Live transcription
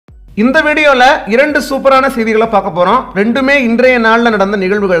இந்த வீடியோல இரண்டு சூப்பரான செய்திகளை பார்க்க போறோம். ரெண்டுமே இன்றைய நாள்ல நடந்த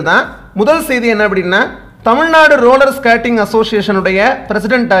நிகழ்வுகள் தான். முதல் செய்தி என்ன அப்படின்னா, தமிழ்நாடு ரோலர் ஸ்கேட்டிங் அசோசியேஷனுடைய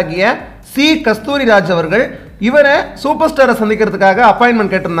பிரசிடென்ட் ஆகிய சி கஸ்தூரிராஜ் அவர்கள் இவரை சூப்பர் ஸ்டாரை சந்திக்கிறதுக்காக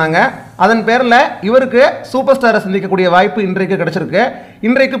அப்பாயின்மெண்ட் கேட்டிருந்தாங்க. அதன் பேரில் இவருக்கு சூப்பர் ஸ்டாரை சந்திக்கக்கூடிய வாய்ப்பு இன்றைக்கு கிடைச்சிருக்கு.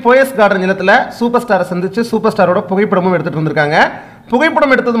 இன்றைக்கு போயஸ் கார்டன் நிலத்தில் சூப்பர் ஸ்டாரை சந்தித்து சூப்பர் ஸ்டாரோட புகைப்படமும் எடுத்துகிட்டு வந்திருக்காங்க.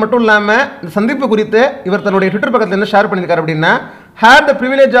 புகைப்படம் எடுத்தது மட்டும் இல்லாமல் இந்த சந்திப்பு குறித்து இவர் தன்னுடைய ட்விட்டர் பக்கத்தில் என்ன ஷேர் பண்ணியிருக்காரு அப்படின்னா, had the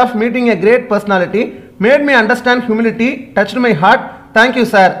privilege of meeting a great personality, made me understand humility, touched my heart, thank you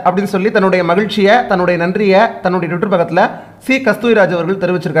sir அப்படின்னு சொல்லி தன்னுடைய மகிழ்ச்சியை, தன்னுடைய நன்றியை தன்னுடைய ட்விட்டர் பக்கத்தில் சி கஸ்தூரிராஜ் அவர்கள்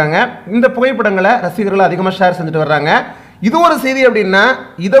தெரிவிச்சிருக்காங்க. இந்த புகைப்படங்களை ரசிகர்கள் அதிகமாக ஷேர் செஞ்சுட்டு வர்றாங்க. இது ஒரு செய்தி அப்படின்னா,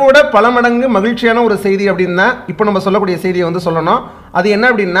 இதை விட பல மடங்கு மகிழ்ச்சியான ஒரு செய்தி அப்படின்னா இப்போ நம்ம சொல்லக்கூடிய செய்தியை சொல்லணும். அது என்ன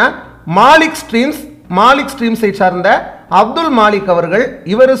அப்படின்னா, மாலிக் ஸ்ட்ரீம்ஸை சார்ந்த அப்துல் மாலிக் அவர்கள்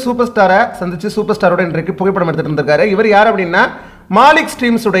இவர் சூப்பர் ஸ்டாரை சந்திச்சு சூப்பர் ஸ்டாரோட இன்றைக்கு புகைப்படம் எடுத்துட்டு இருந்திருக்காரு. இவர் யார் அப்படின்னா, மாலிக்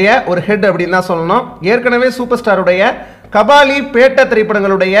ஸ்ட்ரீம்ஸ் உடைய ஒரு ஹெட் அப்படின்னு தான் சொல்லணும். ஏற்கனவே சூப்பர் ஸ்டாருடைய கபாலி, பேட்ட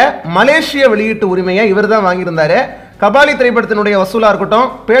திரைப்படங்களுடைய மலேசிய வெளியீட்டு உரிமையை இவர் தான் வாங்கியிருந்தாரு. கபாலி திரைப்படத்தினுடைய வசூலாக இருக்கட்டும்,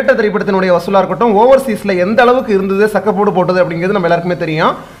 பேட்ட திரைப்படத்தினுடைய வசூலாக இருக்கட்டும், ஓவர்சீஸில் எந்த அளவுக்கு இருந்தது, சக்கப்போடு போட்டது அப்படிங்கிறது நம்ம எல்லாருக்குமே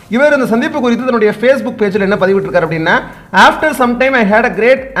தெரியும். இவர் இந்த சந்திப்பு குறித்து தன்னுடைய ஃபேஸ்புக் பேஜில் என்ன பதிவிட்டிருக்காரு அப்படின்னா, after some time I had a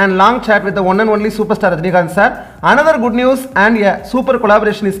great and long chat with the one and only superstar Rajinikanth sir. another good news and a super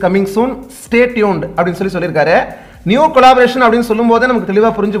collaboration is coming soon, stay tuned அப்படின்னு சொல்லியிருக்காரு. நியூ கொலாபரேஷன் அப்படின்னு சொல்லும் போதே நமக்கு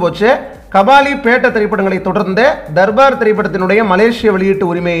தெளிவாக புரிஞ்சு போச்சு. கபாலி, பேட்ட திரைப்படங்களை தொடர்ந்து தர்பார் திரைப்படத்தினுடைய மலேசிய வெளியீட்டு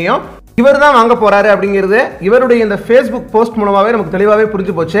உரிமையையும் இவர் தான் வாங்க போறாரு அப்படிங்கிறது இவருடைய இந்த ஃபேஸ்புக் போஸ்ட் மூலமாகவே நமக்கு தெளிவாகவே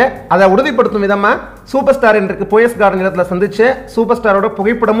புரிஞ்சு போச்சு. அதை உறுதிப்படுத்தும் விதமாக சூப்பர் ஸ்டார் இன்றைக்கு போயஸ் கார்டன் இடத்துல சந்திச்சு சூப்பர் ஸ்டாரோட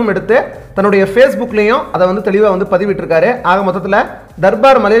புகைப்படமும் எடுத்து தன்னுடைய ஃபேஸ்புக்லையும் அதை தெளிவாக பதிவிட்டிருக்காரு. ஆக மொத்தத்தில்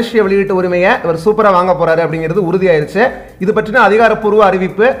தர்பார் மலேசிய வெளியீட்டு உரிமையை இவர் சூப்பராக வாங்க போறாரு அப்படிங்கிறது உறுதியாயிருச்சு. இது பற்றின அதிகாரப்பூர்வ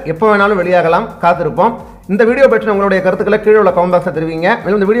அறிவிப்பு எப்போ வேணாலும் வெளியாகலாம், காத்திருப்போம். இந்த வீடியோ பற்றி உங்களுடைய கருத்துக்களை கீழே உள்ள கமெண்ட் பாக்ஸில் தெரிவிங்க.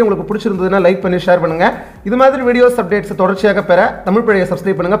 மேலும் இந்த வீடியோ உங்களுக்கு பிடிச்சிருந்ததுன்னா லைக் பண்ணி ஷேர் பண்ணுங்க. இது மாதிரி வீடியோஸ் அப்டேட்ஸ் தொடர்ச்சியாக பெற தமிழ் பழைய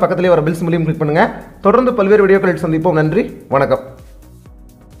சப்ஸ்கிரைப் பண்ணுங்க. பக்கத்திலே வர பெல் சிம்பலையும் கிளிக் பண்ணுங்க. தொடர்ந்து பல்வேறு வீடியோக்களில் சந்திப்போம். நன்றி, வணக்கம்.